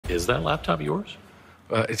Is that laptop yours?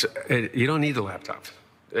 You don't need the laptop.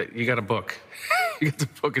 You got a book. You got the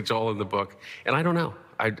book. It's all in the book. And I don't know.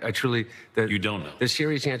 I truly... You don't know? The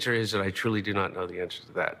serious answer is that I truly do not know the answer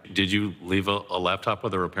to that. Did you leave a laptop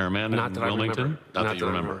with a repairman Not in that I Wilmington? remember. Not that you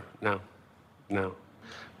remember? No.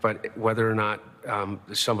 But whether or not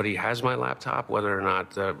somebody has my laptop, whether or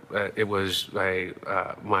not it was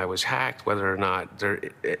was hacked, whether or not there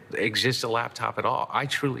exists a laptop at all, I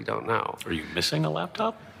truly don't know. Are you missing a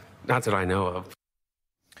laptop? Not that I know of.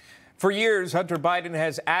 For years, Hunter Biden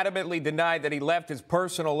has adamantly denied that he left his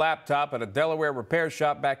personal laptop at a Delaware repair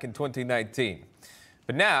shop back in 2019.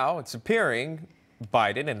 But now it's appearing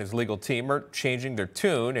Biden and his legal team are changing their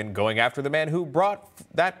tune and going after the man who brought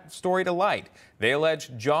that story to light. They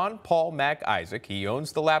allege John Paul Mac Isaac, he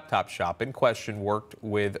owns the laptop shop in question, worked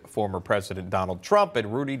with former President Donald Trump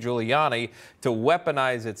and Rudy Giuliani to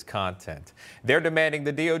weaponize its content. They're demanding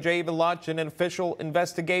the DOJ even launch an official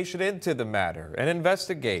investigation into the matter and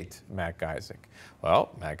investigate Mac Isaac. Well,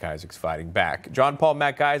 Mac Isaac's fighting back. John Paul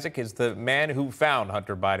Mac Isaac is the man who found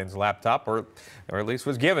Hunter Biden's laptop, or at least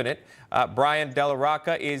was given it. Brian Della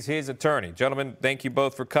Rocca is his attorney. Gentlemen, thank you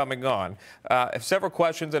both for coming on. I have several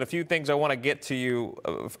questions and a few things I want to get to you.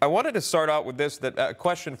 I wanted to start out with this, a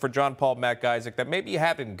question for John Paul Mac Isaac that maybe you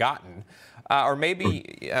haven't gotten, or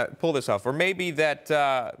maybe pull this off, or maybe that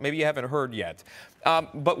maybe you haven't heard yet.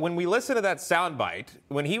 But when we listen to that soundbite,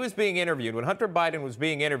 when he was being interviewed, when Hunter Biden was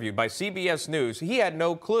being interviewed by CBS News, he had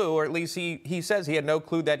no clue, or at least he says he had no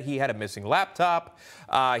clue that he had a missing laptop.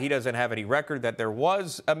 He doesn't have any record that there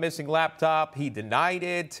was a missing laptop. He denied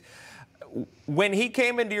it. When he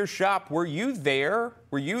came into your shop, were you there?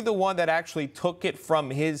 Were you the one that actually took it from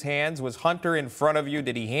his hands? Was Hunter in front of you?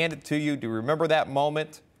 Did he hand it to you? Do you remember that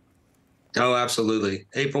moment? Oh, absolutely.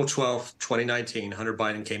 April 12th, 2019, Hunter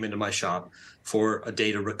Biden came into my shop for a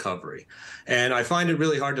data recovery. And I find it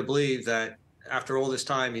really hard to believe that after all this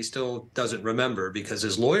time, he still doesn't remember, because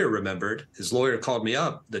his lawyer remembered. His lawyer called me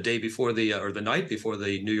up the day before or the night before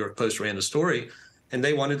the New York Post ran the story, and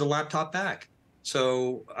they wanted the laptop back.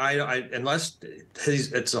 So unless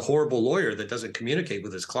it's a horrible lawyer that doesn't communicate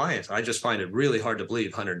with his clients, I just find it really hard to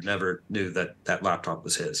believe Hunter never knew that that laptop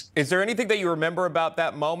was his. Is there anything that you remember about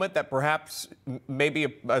that moment that perhaps maybe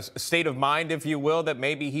a state of mind, if you will, that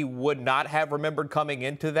maybe he would not have remembered coming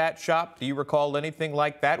into that shop? Do you recall anything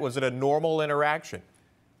like that? Was it a normal interaction?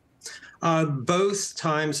 Both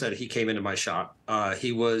times that he came into my shop,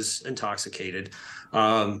 he was intoxicated,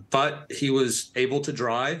 but he was able to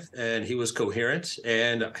drive and he was coherent.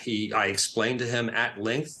 And I explained to him at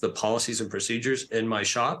length the policies and procedures in my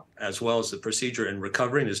shop, as well as the procedure in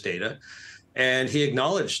recovering his data. And he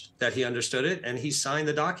acknowledged that he understood it, and he signed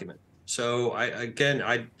the document. So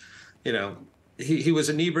he was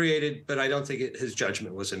inebriated, but I don't think his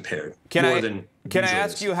judgment was impaired. Can I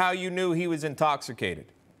ask you how you knew he was intoxicated?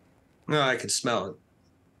 No, I could smell it.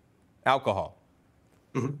 Alcohol.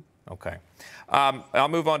 Mm-hmm. Okay. I'll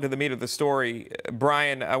move on to the meat of the story.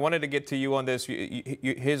 Brian, I wanted to get to you on this,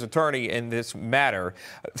 his attorney in this matter.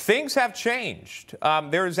 Things have changed.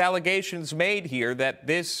 There's allegations made here that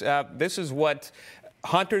this is what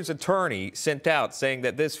Hunter's attorney sent out, saying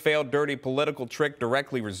that this failed, dirty political trick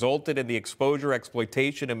directly resulted in the exposure,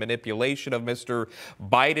 exploitation, and manipulation of Mr.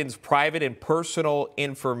 Biden's private and personal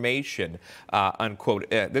information, unquote.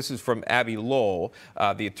 This is from Abby Lowell,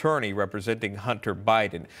 the attorney representing Hunter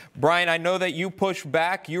Biden. Brian, I know that you pushed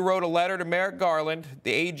back. You wrote a letter to Merrick Garland,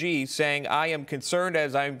 the AG, saying, I am concerned,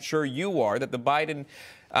 as I'm sure you are, that the Biden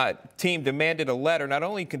team demanded a letter not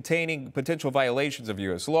only containing potential violations of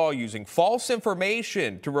U.S. law, using false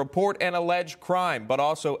information to report an alleged crime, but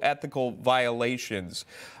also ethical violations.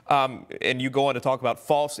 And you go on to talk about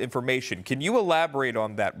false information. Can you elaborate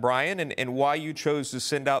on that, Brian, and why you chose to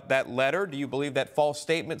send out that letter? Do you believe that false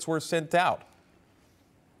statements were sent out?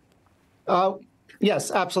 Yes,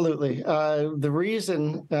 absolutely. The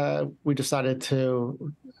reason we decided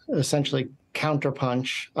to essentially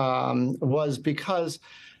counterpunch was because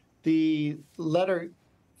the letter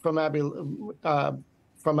from Abby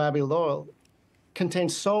Lowell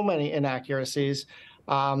contains so many inaccuracies.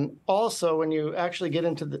 Also, when you actually get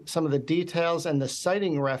into some of the details and the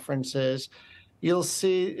citing references, you'll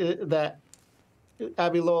see that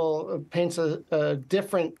Abby Lowell paints a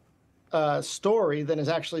different story than is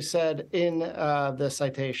actually said in the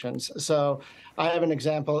citations. So I have an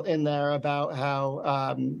example in there about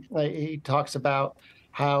how he talks about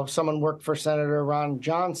how someone worked for Senator Ron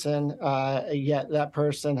Johnson, yet that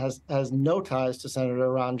person has no ties to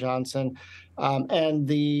Senator Ron Johnson. And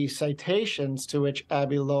the citations to which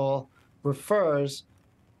Abby Lowell refers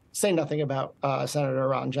say nothing about Senator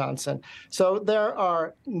Ron Johnson. So there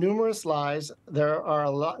are numerous lies.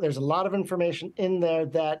 There's a lot of information in there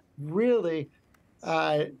that really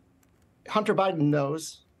Hunter Biden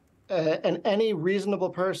knows, and any reasonable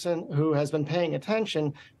person who has been paying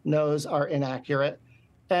attention knows are inaccurate.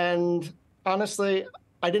 And honestly,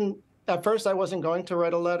 at first I wasn't going to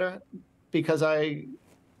write a letter because I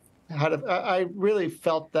really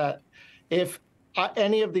felt that if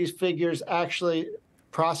any of these figures actually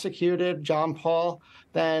prosecuted John Paul,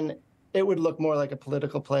 then it would look more like a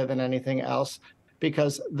political play than anything else,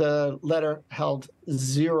 because the letter held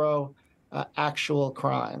zero actual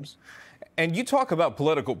crimes. And you talk about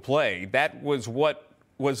political play. That was what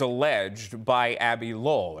was alleged by Abby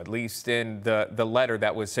Lowell, at least in the letter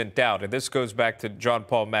that was sent out. And this goes back to John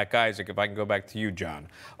Paul Mac Isaac, if I can go back to you, John,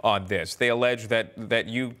 on this. They allege that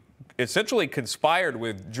you essentially conspired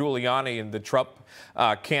with Giuliani in the Trump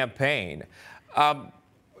campaign.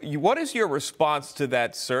 What is your response to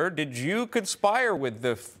that, sir? Did you conspire with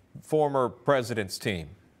the former president's team?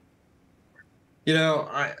 You know,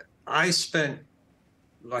 I spent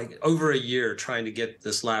like over a year trying to get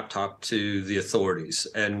this laptop to the authorities.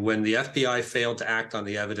 And when the FBI failed to act on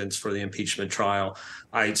the evidence for the impeachment trial,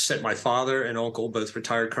 I sent my father and uncle, both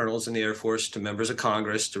retired colonels in the Air Force, to members of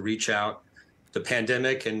Congress to reach out. The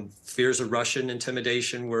pandemic and fears of Russian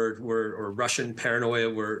intimidation or Russian paranoia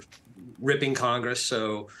were ripping Congress.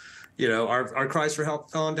 So, you know, our cries for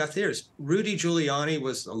help fell on deaf ears. Rudy Giuliani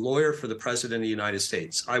was a lawyer for the president of the United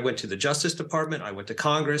States. I went to the Justice Department. I went to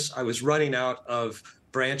Congress. I was running out of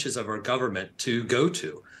branches of our government to go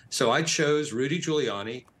to. So I chose Rudy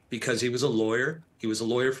Giuliani because he was a lawyer. He was a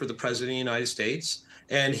lawyer for the president of the United States.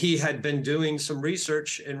 And he had been doing some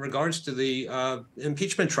research in regards to the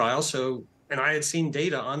impeachment trial. And I had seen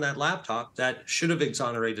data on that laptop that should have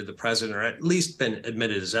exonerated the president or at least been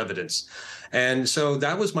admitted as evidence. And so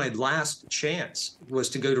that was my last chance, was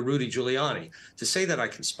to go to Rudy Giuliani. To say that I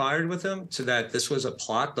conspired with him, so that this was a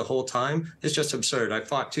plot the whole time, is just absurd. I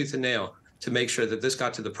fought tooth and nail to make sure that this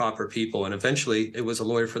got to the proper people. And eventually it was a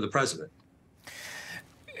lawyer for the president.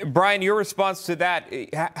 Brian, your response to that,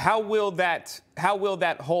 how will that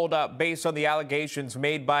hold up based on the allegations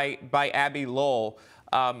made by Abby Lowell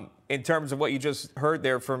in terms of what you just heard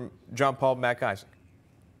there from John Paul Mac Isaac?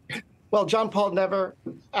 Well, John Paul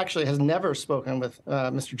has never spoken with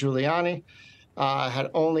Mr. Giuliani, had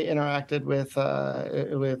only interacted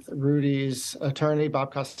with Rudy's attorney,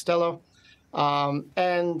 Bob Costello.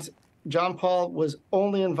 And John Paul was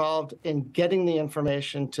only involved in getting the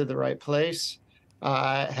information to the right place,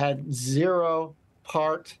 had zero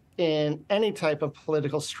part in any type of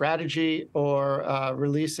political strategy or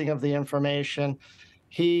releasing of the information.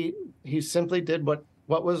 He simply did what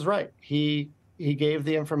was right. He gave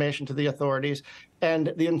the information to the authorities,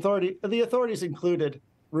 and the authorities included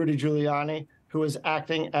Rudy Giuliani, who was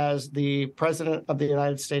acting as the president of the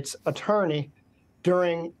United States attorney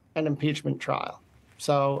during an impeachment trial.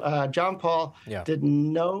 So John Paul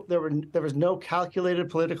didn't know there was no calculated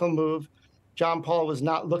political move. John Paul was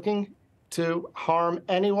not looking to harm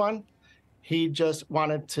anyone. He just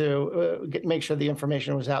wanted to make sure the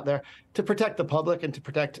information was out there to protect the public and to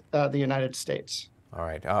protect the United States. All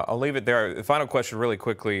right, I'll leave it there. The final question really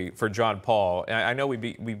quickly for John Paul. I know we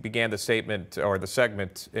began the statement or the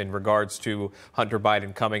segment in regards to Hunter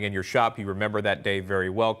Biden coming in your shop. You remember that day very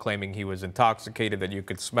well, claiming he was intoxicated, that you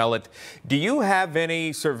could smell it. Do you have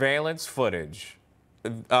any surveillance footage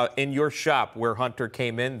in your shop where Hunter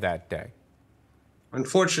came in that day?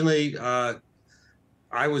 Unfortunately,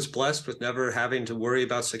 I was blessed with never having to worry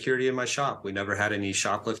about security in my shop. We never had any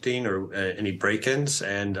shoplifting or any break-ins,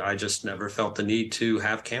 and I just never felt the need to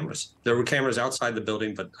have cameras. There were cameras outside the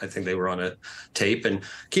building, but I think they were on a tape. And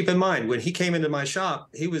keep in mind, when he came into my shop,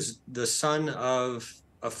 he was the son of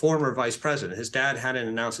a former vice president. His dad hadn't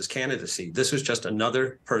announced his candidacy. This was just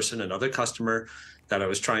another person, another customer that I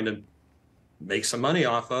was trying to make some money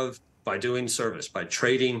off of by doing service, by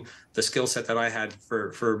trading the skill set that I had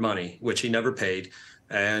for money, which he never paid.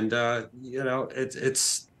 And, you know,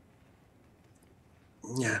 it's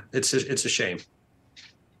a shame.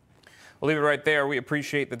 We'll leave it right there. We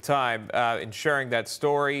appreciate the time in sharing that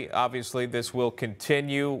story. Obviously, this will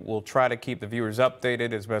continue. We'll try to keep the viewers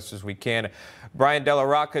updated as best as we can. Brian Della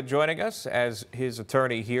Rocca joining us as his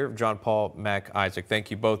attorney here, John Paul Mac Isaac.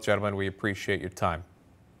 Thank you both, gentlemen. We appreciate your time.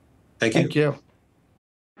 Thank you. Thank you.